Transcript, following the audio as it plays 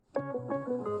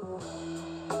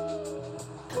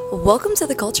Welcome to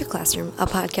the Culture Classroom, a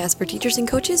podcast for teachers and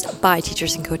coaches by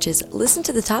teachers and coaches. Listen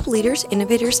to the top leaders,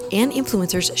 innovators, and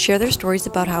influencers share their stories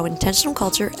about how intentional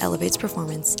culture elevates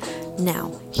performance.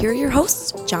 Now, here are your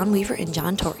hosts, John Weaver and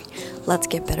John Torrey. Let's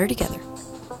get better together.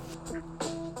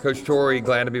 Coach Torrey,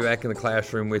 glad to be back in the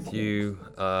classroom with you.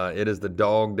 It is the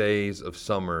dog days of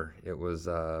summer. It was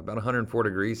about 104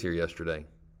 degrees here yesterday.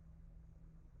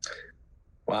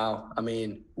 Wow. I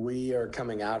mean, we are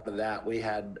coming out of that. We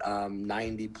had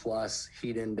 90 plus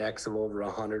heat index of over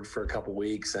 100 for a couple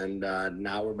weeks. And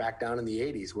now we're back down in the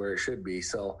 80s where it should be.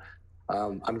 So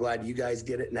I'm glad you guys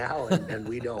get it now and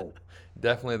we don't.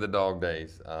 Definitely the dog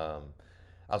days. I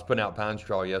was putting out pine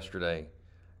straw yesterday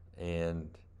and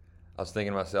I was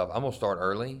thinking to myself, I'm going to start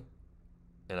early.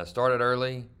 And I started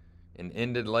early and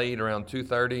ended late around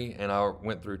 2:30. And I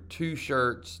went through 2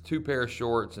 shirts, 2 pair of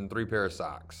shorts, and 3 pair of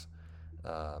socks.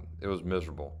 It was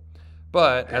miserable.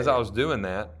 But as I was doing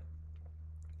that,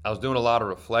 I was doing a lot of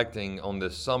reflecting on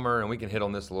this summer, and we can hit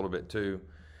on this a little bit too,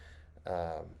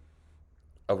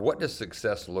 of what does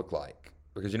success look like?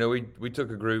 Because, you know, we took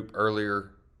a group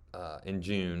earlier in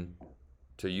June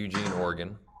to Eugene,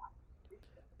 Oregon,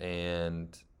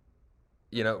 and,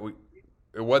 you know,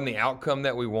 it wasn't the outcome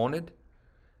that we wanted,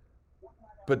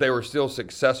 but they were still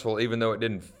successful even though it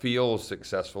didn't feel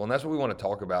successful. And that's what we want to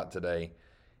talk about today.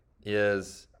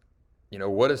 Is, you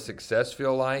know, what does success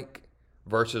feel like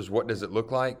versus what does it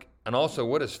look like? And also,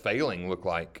 what does failing look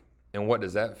like? And what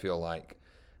does that feel like?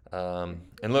 And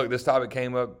look, this topic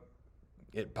came up,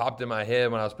 it popped in my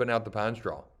head when I was putting out the pine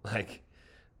straw. Like,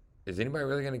 is anybody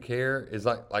really going to care? Is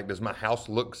like, does my house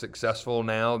look successful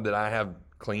now that I have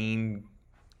clean,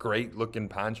 great looking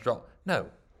pine straw? No.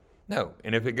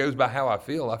 And if it goes by how I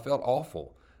felt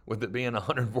awful with it being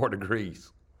 104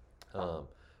 degrees.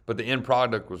 But the end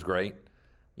product was great.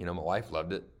 You know, my wife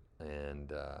loved it.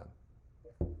 And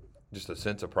just a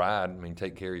sense of pride. I mean,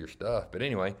 take care of your stuff. But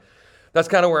anyway, that's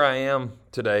kind of where I am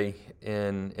today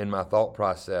in my thought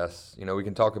process. You know, we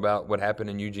can talk about what happened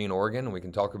in Eugene, Oregon. And we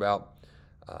can talk about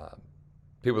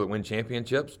people that win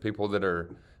championships, people that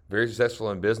are very successful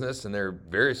in business. And they're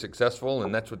very successful.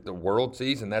 And that's what the world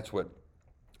sees. And that's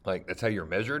how you're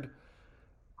measured.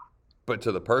 But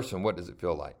to the person, what does it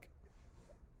feel like?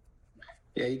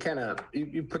 Yeah,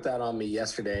 you put that on me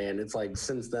yesterday, and it's like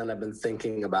since then I've been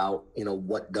thinking about, you know,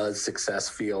 what does success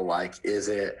feel like? Is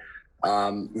it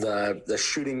the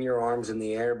shooting your arms in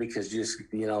the air because you just,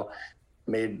 you know,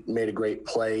 made a great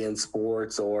play in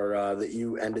sports, or that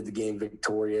you ended the game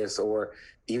victorious, or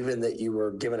even that you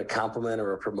were given a compliment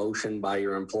or a promotion by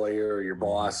your employer or your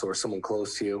boss or someone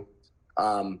close to you?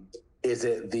 Is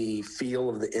it the feel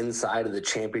of the inside of the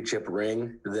championship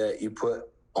ring that you put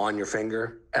on your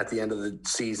finger at the end of the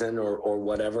season or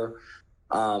whatever?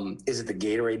 Is it the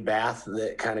Gatorade bath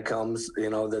that kind of comes, you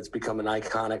know, that's become an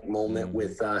iconic moment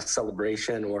with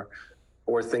celebration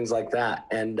or things like that?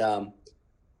 And,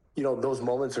 you know, those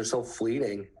moments are so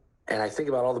fleeting. And I think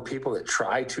about all the people that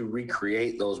try to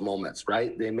recreate those moments,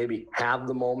 right? They maybe have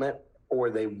the moment or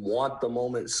they want the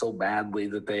moment so badly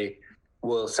that they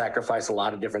will sacrifice a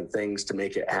lot of different things to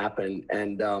make it happen.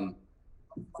 And,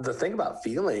 the thing about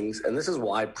feelings, and this is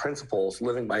why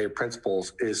living by your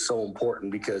principles is so important,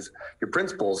 because your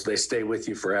principles, they stay with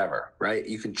you forever, right?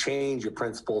 You can change your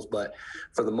principles, but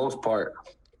for the most part,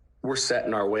 we're set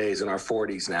in our ways in our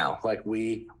 40s now. Like,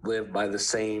 we live by the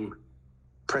same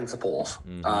principles.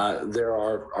 They're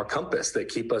our compass that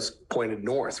keep us pointed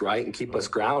north, right? And keep us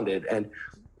grounded. And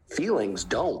feelings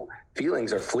don't.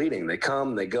 Feelings are fleeting. They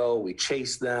come, they go, we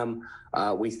chase them.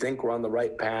 We think we're on the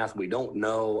right path. We don't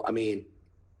know. I mean,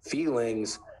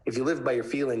 feelings, if you live by your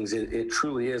feelings, it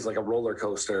truly is like a roller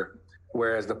coaster,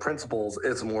 whereas the principles,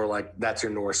 it's more like that's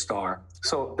your North Star.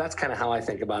 So that's kind of how I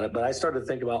think about it. But I started to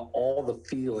think about all the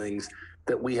feelings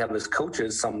that we have as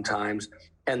coaches sometimes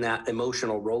and that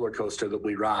emotional roller coaster that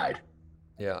we ride.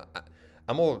 Yeah,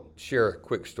 I'm going to share a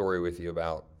quick story with you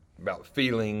about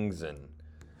feelings and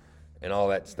all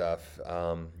that stuff.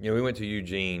 You know, we went to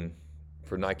Eugene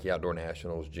for Nike Outdoor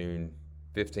Nationals June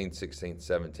 15th, 16th,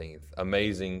 17th.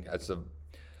 Amazing. That's the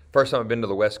first time I've been to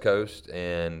the West Coast,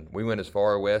 and we went as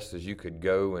far west as you could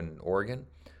go in Oregon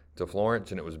to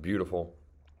Florence, and it was beautiful.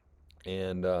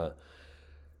 And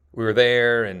we were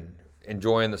there and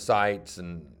enjoying the sights,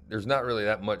 and there's not really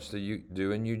that much to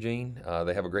do in Eugene.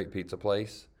 They have a great pizza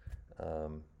place.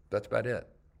 That's about it,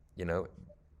 you know.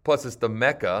 Plus, it's the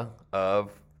mecca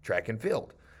of track and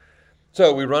field.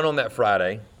 So we run on that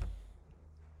Friday,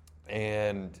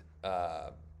 and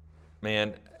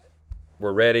man,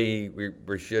 we're ready.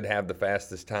 We should have the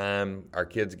fastest time. Our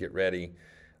kids get ready.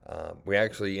 We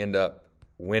actually end up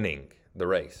winning the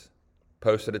race.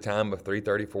 posted a time of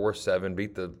 3:34.7,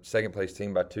 beat the second place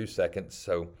team by 2 seconds.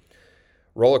 So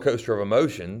roller coaster of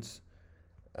emotions.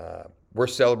 We're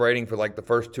celebrating for like the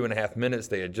first 2.5 minutes.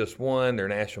 They had just won. They're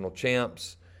national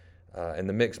champs in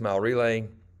the mixed mile relay.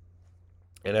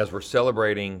 And as we're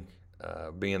celebrating,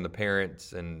 being the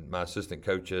parents and my assistant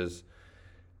coaches,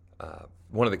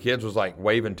 one of the kids was like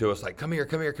waving to us like, come here,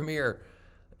 come here, come here.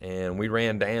 And we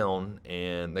ran down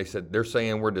and they said, they're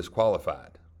saying we're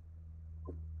disqualified.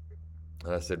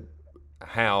 And I said,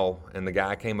 how? And the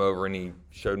guy came over and he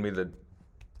showed me the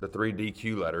 3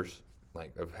 DQ letters,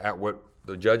 like of what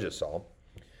the judges saw.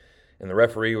 And the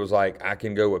referee was like, I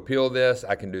can go appeal this,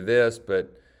 I can do this,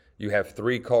 but you have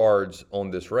 3 cards on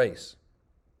this race.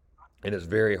 And it's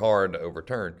very hard to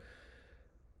overturn.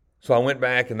 So I went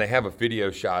back and they have a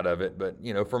video shot of it, but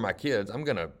for my kids, I'm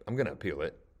gonna appeal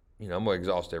it. I'm gonna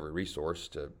exhaust every resource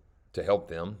to help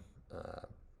them.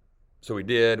 So we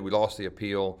did. We lost the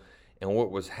appeal, and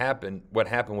what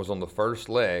happened was on the first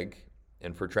leg.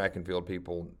 And for track and field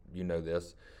people,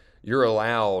 this, you're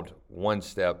allowed 1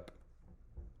 step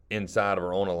inside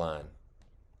or on a line.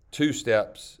 2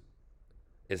 steps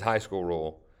is high school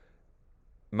rule.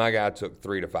 My guy took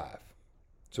 3 to 5.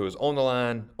 So it was on the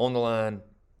line,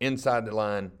 inside the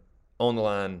line, on the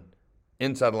line,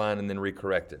 inside the line, and then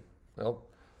recorrected. Well,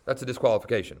 that's a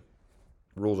disqualification.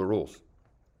 Rules are rules.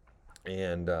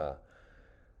 And the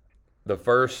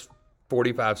first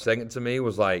 45 seconds of me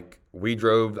was like, we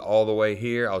drove all the way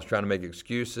here. I was trying to make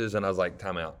excuses, and I was like,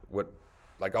 timeout.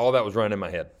 All that was running in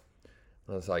my head.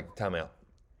 I was like, timeout.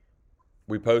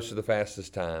 We posted the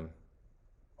fastest time.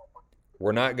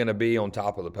 We're not going to be on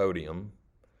top of the podium.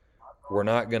 We're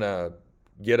not going to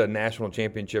get a national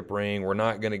championship ring. We're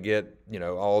not going to get,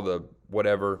 all the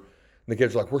whatever. And the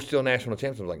kids are like, we're still national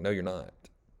champions. I was like, no, you're not.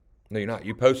 No, you're not.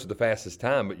 You posted the fastest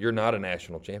time, but you're not a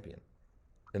national champion.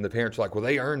 And the parents are like, well,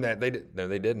 they earned that. No,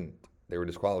 they didn't. They were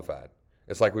disqualified.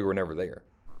 It's like we were never there.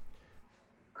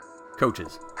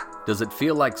 Coaches, does it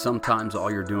feel like sometimes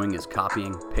all you're doing is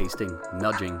copying, pasting,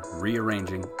 nudging,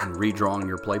 rearranging, and redrawing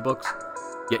your playbooks?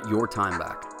 Get your time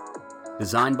back.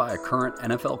 Designed by a current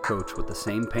NFL coach with the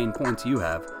same pain points you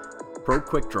have, Pro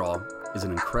Quick Draw is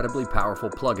an incredibly powerful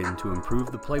plugin to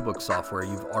improve the playbook software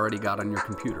you've already got on your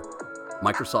computer,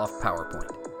 Microsoft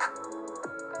PowerPoint.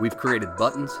 We've created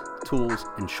buttons, tools,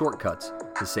 and shortcuts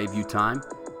to save you time,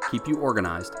 keep you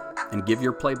organized, and give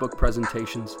your playbook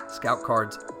presentations, scout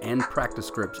cards, and practice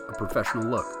scripts a professional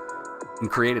look,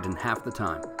 and created in half the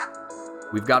time.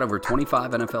 We've got over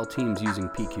 25 NFL teams using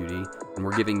PQD, and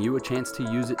we're giving you a chance to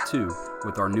use it too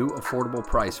with our new affordable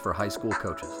price for high school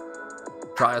coaches.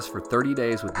 Try us for 30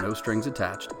 days with no strings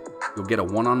attached. You'll get a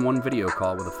one-on-one video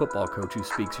call with a football coach who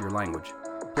speaks your language.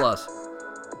 Plus,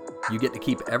 you get to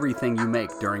keep everything you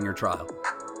make during your trial.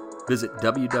 Visit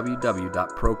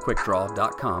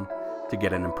www.proquickdraw.com to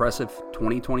get an impressive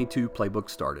 2022 playbook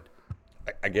started.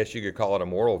 I guess you could call it a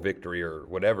moral victory or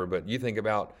whatever, but you think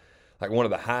about like one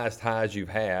of the highest highs you've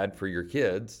had for your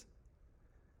kids,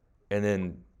 and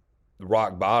then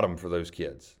rock bottom for those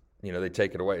kids. They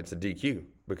take it away. It's a DQ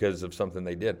because of something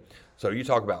they did. So you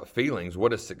talk about feelings. What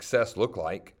does success look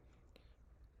like?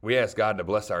 We ask God to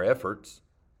bless our efforts,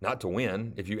 not to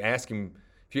win. If you ask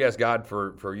God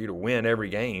for you to win every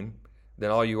game,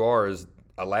 then all you are is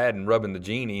Aladdin rubbing the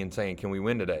genie and saying, can we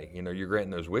win today? You're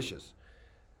granting those wishes.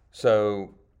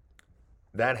 So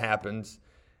that happens.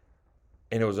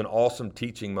 And it was an awesome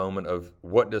teaching moment of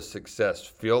what does success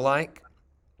feel like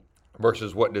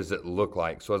versus what does it look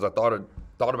like. So as I thought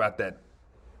about that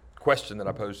question that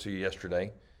I posed to you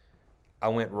yesterday, I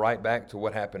went right back to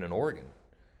what happened in Oregon.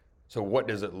 So what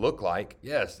does it look like?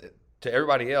 Yes, to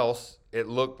everybody else, it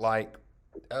looked like,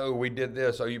 oh, we did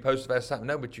this. Oh, you posted the fastest time.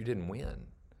 No, but you didn't win.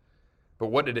 But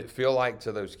what did it feel like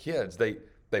to those kids? They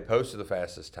posted the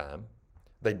fastest time.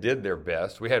 They did their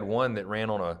best. We had one that ran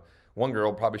on one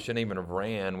girl probably shouldn't even have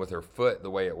ran with her foot the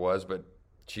way it was, but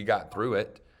she got through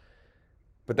it.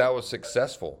 But that was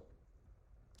successful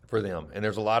for them. And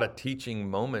there's a lot of teaching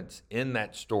moments in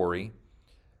that story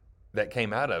that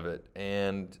came out of it.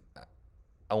 And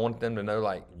I want them to know,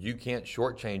 like, you can't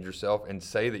shortchange yourself and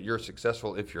say that you're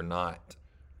successful if you're not.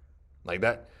 Like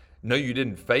that, no, you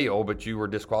didn't fail, but you were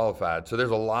disqualified. So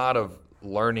there's a lot of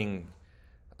learning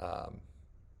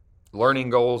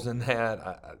goals in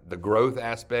that. The growth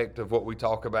aspect of what we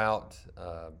talk about,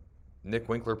 Nick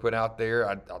Winkler put out there.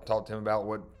 I talked to him about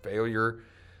what failure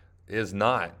is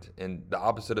not. And the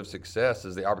opposite of success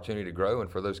is the opportunity to grow.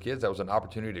 And for those kids, that was an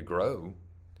opportunity to grow.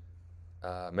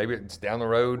 Maybe it's down the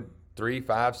road, 3,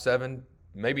 5, 7,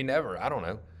 maybe never, I don't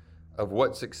know, of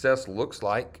what success looks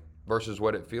like versus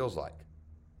what it feels like.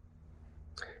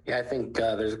 Yeah, I think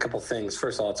there's a couple things.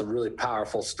 First of all, it's a really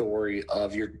powerful story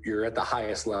of you're at the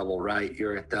highest level, right?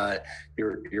 You're at the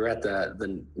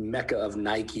mecca of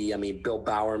Nike. I mean, Bill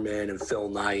Bowerman and Phil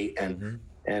Knight,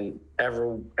 and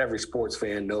every sports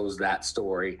fan knows that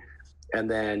story. And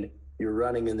then you're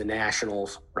running in the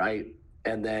nationals, right?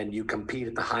 And then you compete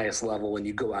at the highest level and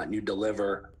you go out and you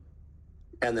deliver,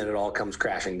 and then it all comes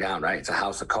crashing down, right? It's a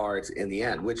house of cards in the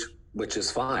end, which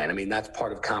is fine. I mean, that's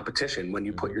part of competition. When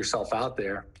you put yourself out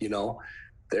there,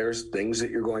 there's things that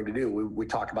you're going to do. We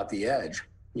talk about the edge,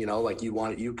 like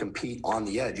you compete on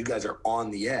the edge. You guys are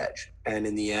on the edge. And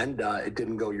in the end, it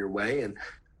didn't go your way. And,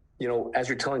 as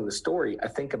you're telling the story, I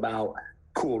think about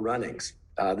Cool Runnings,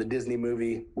 the Disney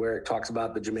movie where it talks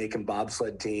about the Jamaican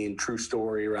bobsled team, true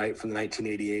story, right, from the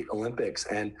 1988 Olympics.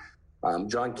 And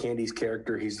John Candy's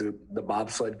character, he's the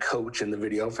bobsled coach in the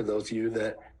video, for those of you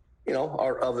that,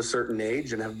 are of a certain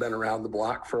age and have been around the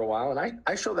block for a while. And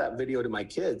I show that video to my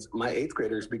kids, my 8th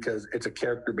graders, because it's a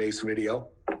character-based video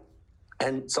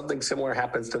and something similar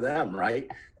happens to them, right?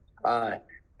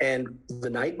 And the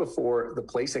night before the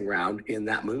placing round in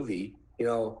that movie,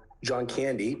 John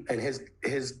Candy and his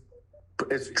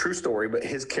it's a true story, but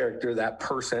his character, that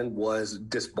person, was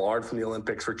disbarred from the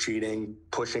Olympics for cheating,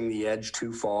 pushing the edge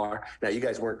too far. Now, you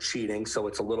guys weren't cheating, so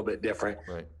it's a little bit different.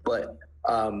 Right. But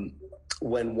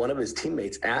when one of his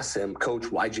teammates asks him,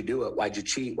 Coach, why'd you do it? Why'd you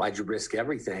cheat? Why'd you risk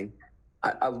everything?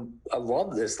 I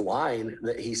love this line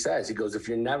that he says. He goes, if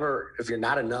you're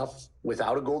not enough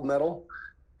without a gold medal,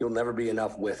 you'll never be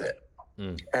enough with it.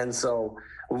 And so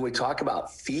when we talk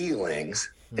about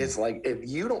feelings, it's like, if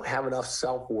you don't have enough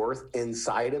self-worth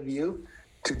inside of you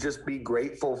to just be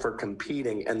grateful for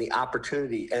competing and the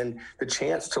opportunity and the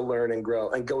chance to learn and grow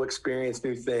and go experience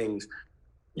new things,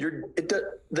 then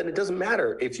it doesn't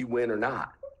matter if you win or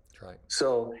not. That's right.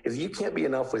 So if you can't be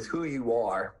enough with who you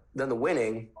are, then the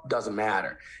winning doesn't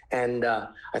matter. And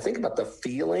I think about the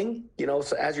feeling,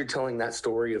 so as you're telling that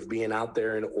story of being out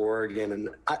there in Oregon, and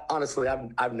honestly,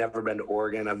 I've never been to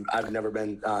Oregon. I've never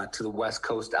been to the West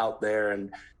Coast out there.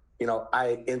 And,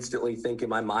 I instantly think in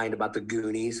my mind about the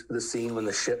Goonies, the scene when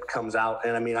the ship comes out.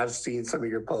 And I mean, I've seen some of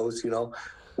your posts,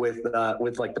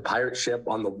 with like the pirate ship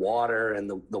on the water and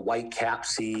the white cap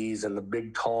seas and the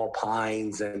big tall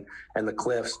pines and the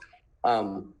cliffs.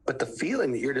 But the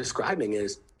feeling that you're describing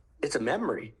it's a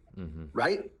memory,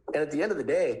 right? And at the end of the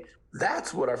day,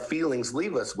 that's what our feelings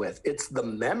leave us with. It's the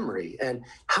memory. And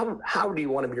how do you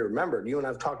want to be remembered? You and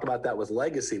I've talked about that with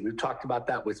legacy. We've talked about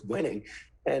that with winning.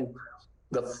 And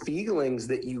the feelings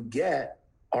that you get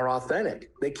are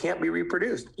authentic. They can't be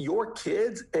reproduced. Your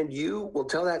kids and you will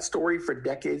tell that story for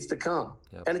decades to come.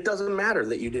 Yep. And it doesn't matter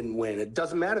that you didn't win. It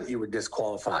doesn't matter that you were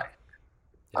disqualified.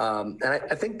 Yep. And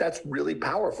I think that's really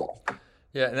powerful.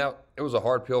 Yeah, now it was a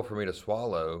hard pill for me to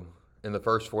swallow in the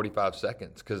first 45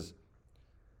 seconds because,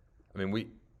 I mean,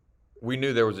 we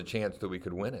knew there was a chance that we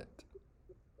could win it.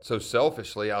 So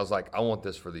selfishly, I was like, I want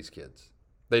this for these kids.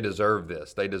 They deserve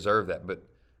this. They deserve that. But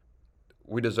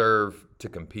we deserve to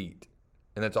compete.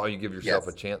 And that's all you give yourself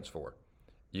a chance for.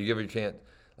 You give your chance,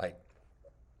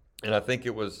 and I think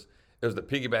it was the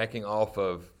piggybacking off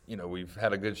of, we've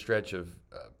had a good stretch of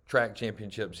track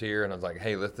championships here. And I was like,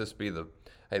 hey, let this be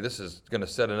this is going to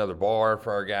set another bar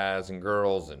for our guys and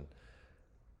girls. And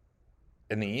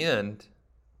in the end,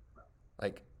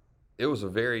 it was a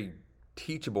very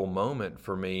teachable moment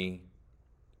for me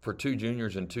for 2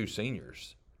 juniors and 2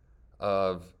 seniors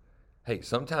of, hey,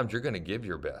 sometimes you're going to give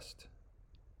your best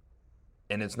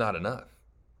and it's not enough.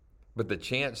 But the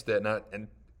chance that and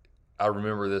I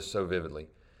remember this so vividly.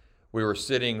 We were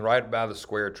sitting right by the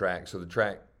square track, so the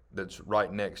track that's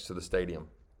right next to the stadium.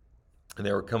 And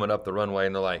they were coming up the runway,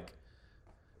 and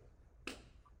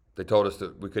they told us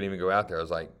that we couldn't even go out there. I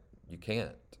was like, you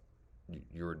can't.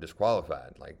 You were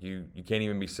disqualified. You can't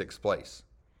even be 6th place.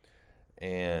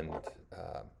 And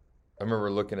I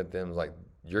remember looking at them like,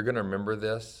 you're going to remember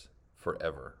this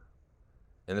forever.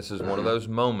 And this is one of those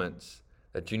moments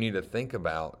that you need to think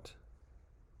about.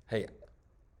 Hey,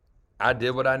 I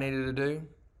did what I needed to do,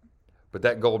 but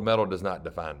that gold medal does not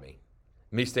define me.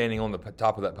 Me standing on the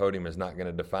top of that podium is not going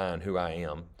to define who I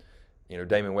am.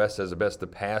 Damon West says the best the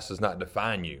past does not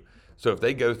define you. So if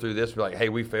they go through this, be like, hey,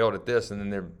 we failed at this, and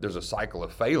then there's a cycle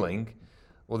of failing,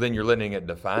 well, then you're letting it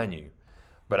define you.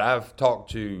 But I've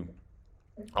talked to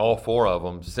all 4 of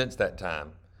them since that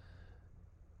time,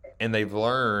 and they've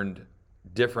learned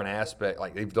different aspects,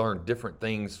 they've learned different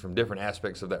things from different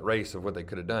aspects of that race of what they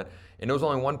could have done. And there was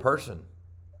only one person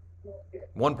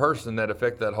that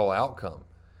affected that whole outcome.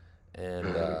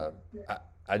 And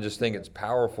I just think it's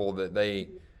powerful that they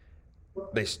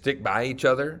stick by each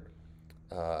other.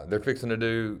 They're fixing to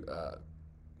do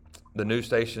the news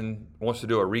station wants to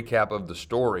do a recap of the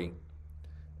story.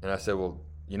 And I said, well,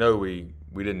 we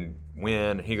didn't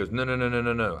win. And he goes,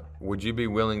 no. Would you be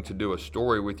willing to do a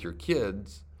story with your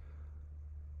kids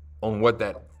on what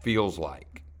that feels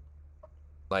like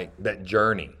that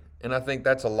journey? And I think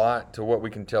that's a lot to what we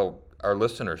can tell our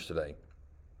listeners today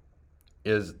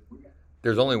is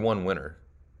there's only one winner.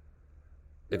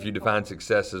 If you define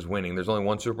success as winning, there's only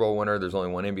one Super Bowl winner. There's only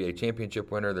one NBA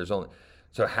championship winner.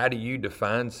 So how do you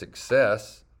define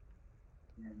success?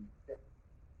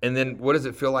 And then what does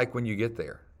it feel like when you get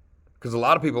there? Because a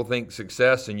lot of people think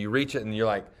success and you reach it and you're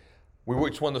like, we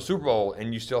just won the Super Bowl,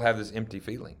 and you still have this empty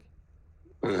feeling.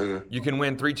 Mm-hmm. You can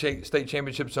win 3 state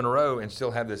championships in a row and still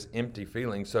have this empty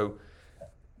feeling. So,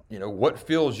 what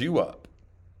fills you up?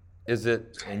 Is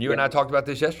it, and you and I talked about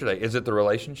this yesterday, is it the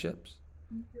relationships?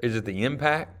 Is it the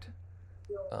impact?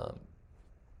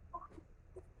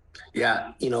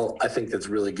 I think that's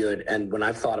really good. And when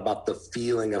I've thought about the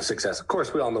feeling of success, of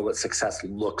course, we all know what success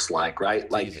looks like, right?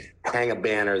 Like hang a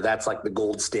banner, that's like the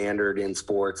gold standard in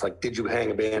sports. Like, did you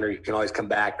hang a banner? You can always come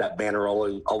back. That banner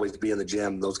will always be in the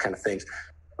gym, those kind of things.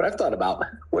 But I've thought about,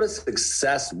 what does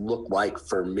success look like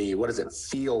for me? What does it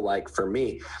feel like for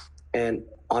me? And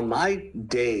on my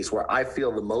days where I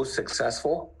feel the most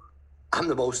successful, I'm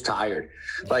the most tired.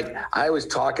 Like, I always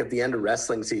talk at the end of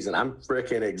wrestling season, I'm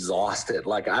freaking exhausted.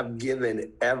 Like, I've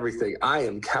given everything. I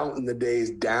am counting the days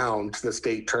down to the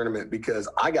state tournament because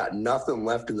I got nothing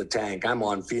left in the tank. I'm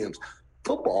on fumes.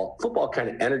 Football kind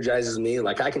of energizes me.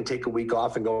 Like, I can take a week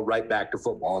off and go right back to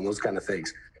football and those kind of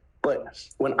things. But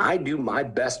when I do my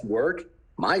best work,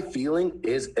 my feeling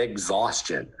is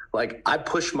exhaustion. Like, I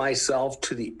push myself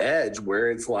to the edge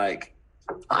where it's like,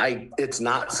 it's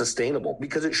not sustainable,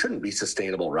 because it shouldn't be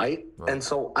sustainable, right? And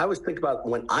so I always think about,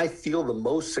 when I feel the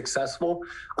most successful,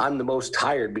 I'm the most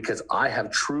tired because I have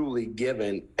truly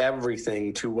given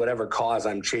everything to whatever cause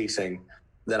I'm chasing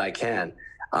that I can.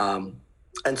 And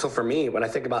so for me, when I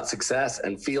think about success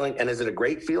and feeling, and is it a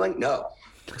great feeling? No,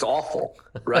 it's awful,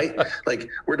 right? Like,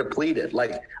 we're depleted.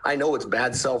 Like, I know it's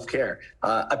bad self-care.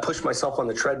 I push myself on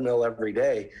the treadmill every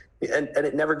day, and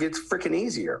it never gets freaking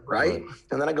easier, right?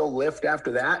 And then I go lift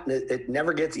after that, and it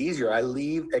never gets easier. I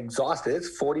leave exhausted.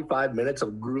 It's 45 minutes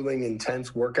of grueling,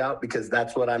 intense workout, because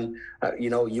that's what I'm,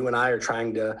 you and I are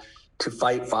trying to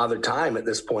fight Father Time at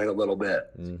this point a little bit.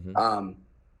 Mm-hmm.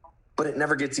 But it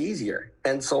never gets easier.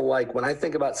 And so, like, when I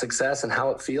think about success and how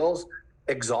it feels,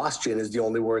 exhaustion is the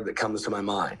only word that comes to my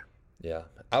mind. Yeah.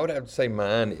 I would have to say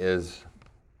mine is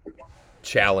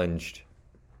challenged.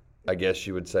 I guess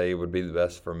you would say would be the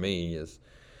best for me. Is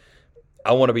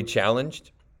I want to be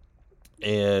challenged.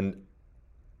 And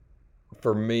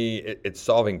for me, it's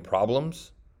solving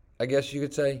problems, I guess you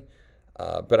could say.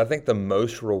 But I think the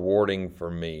most rewarding for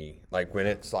me, like when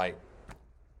it's like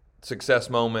success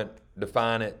moment,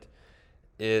 define it,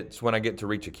 it's when I get to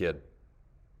reach a kid.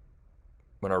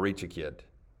 When I reach a kid.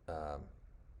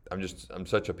 I'm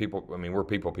such a we're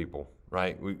people,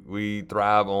 right? We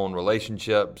thrive on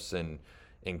relationships and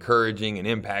encouraging and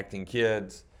impacting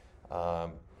kids.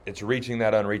 It's reaching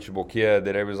that unreachable kid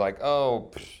that everybody's like,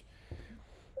 oh,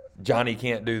 Johnny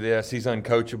can't do this. He's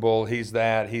uncoachable. He's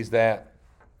that.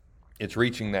 It's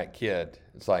reaching that kid.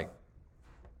 It's like,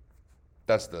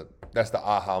 that's the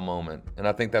aha moment. And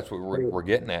I think that's what we're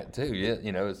getting at too. Yeah,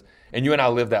 and you and I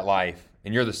live that life,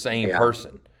 and you're the same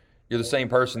person. You're the same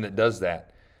person that does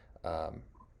that.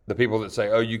 The people that say,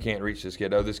 oh, you can't reach this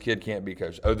kid. Oh, this kid can't be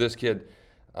coached. Oh, this kid,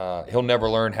 he'll never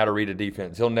learn how to read a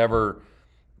defense. He'll never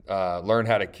learn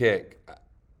how to kick.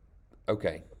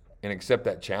 Okay, and accept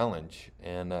that challenge.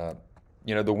 And,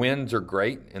 the wins are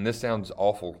great, and this sounds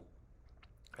awful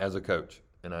as a coach,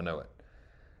 and I know it.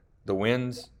 The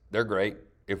wins, they're great.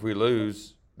 If we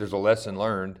lose, there's a lesson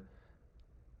learned.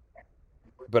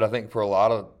 But I think for a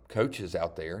lot of coaches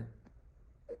out there,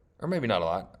 or maybe not a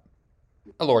lot,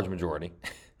 a large majority,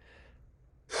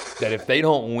 that if they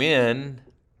don't win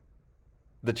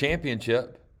the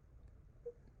championship,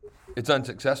 it's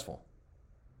unsuccessful.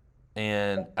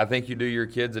 And I think you do your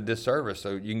kids a disservice.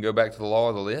 So you can go back to the law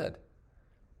of the lid,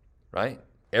 right?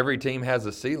 Every team has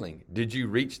a ceiling. Did you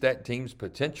reach that team's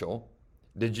potential?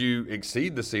 Did you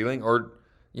exceed the ceiling, or,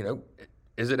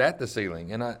 is it at the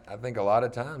ceiling? And I think a lot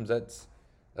of times that's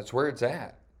where it's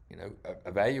at.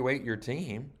 Evaluate your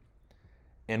team.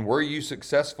 And were you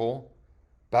successful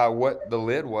by what the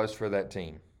lid was for that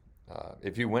team?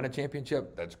 If you win a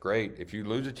championship, that's great. If you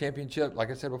lose a championship, like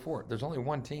I said before, there's only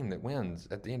one team that wins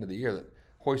at the end of the year, that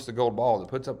hoists the gold ball, that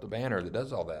puts up the banner, that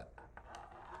does all that.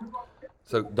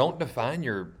 So don't define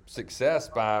your success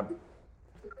by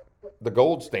the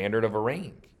gold standard of a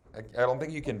ring. I don't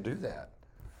think you can do that.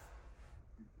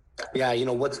 Yeah,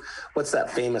 what's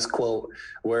that famous quote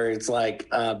where it's like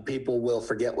people will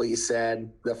forget what you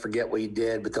said, they'll forget what you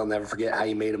did, but they'll never forget how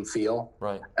you made them feel.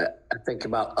 Right. I think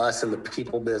about us in the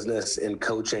people business in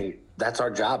coaching. That's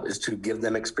our job, is to give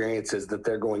them experiences that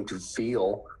they're going to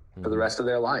feel for the rest of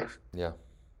their life. Yeah,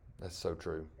 that's so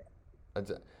true.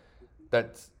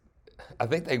 That's I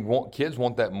think kids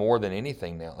want that more than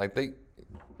anything now. Like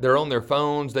they're on their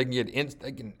phones. They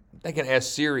can they can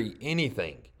ask Siri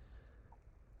anything,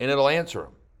 and it'll answer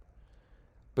them.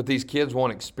 But these kids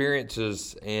want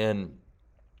experiences, and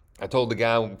I told the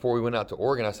guy before we went out to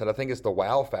Oregon, I said, I think it's the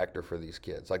wow factor for these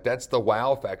kids. Like, that's the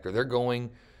wow factor.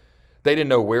 They didn't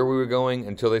know where we were going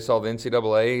until they saw the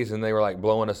NCAAs, and they were like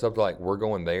blowing us up like, we're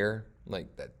going there.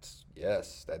 Like, that's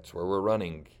where we're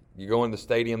running. You go in the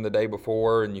stadium the day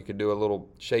before, and you could do a little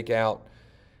shakeout,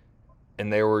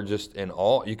 and they were just in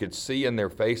awe. You could see in their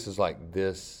faces like,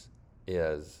 this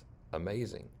is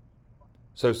amazing.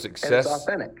 So success. And it's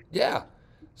authentic. Yeah.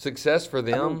 Success for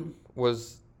them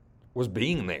was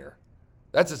being there.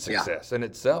 That's a success in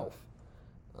itself.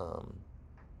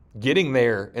 Getting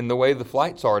there in the way the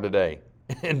flights are today,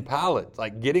 and pilots,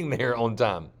 like getting there on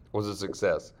time was a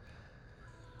success.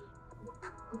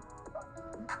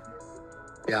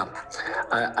 Yeah,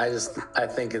 I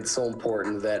think it's so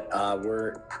important that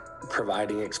we're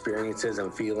providing experiences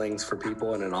and feelings for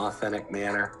people in an authentic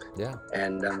manner. Yeah.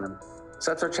 And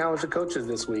so that's our challenge to coaches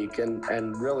this week.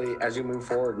 And really, as you move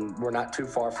forward, and we're not too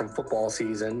far from football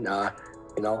season,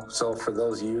 so for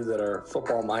those of you that are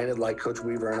football minded, like Coach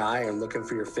Weaver and I, and looking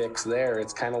for your fix there,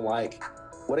 it's kind of like,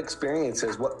 what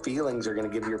experiences, what feelings are going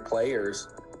to give your players,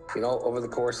 over the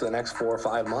course of the next 4 or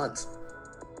 5 months.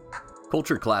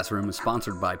 Culture Classroom is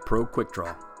sponsored by Pro Quick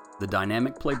Draw, the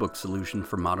dynamic playbook solution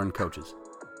for modern coaches.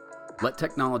 Let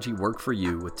technology work for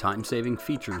you with time-saving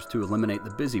features to eliminate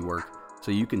the busy work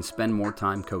so you can spend more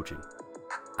time coaching.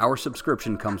 Our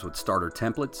subscription comes with starter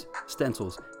templates,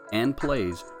 stencils, and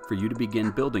plays for you to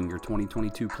begin building your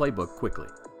 2022 playbook quickly.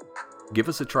 Give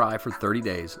us a try for 30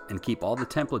 days and keep all the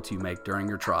templates you make during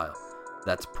your trial.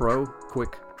 That's Pro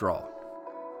Quick Draw.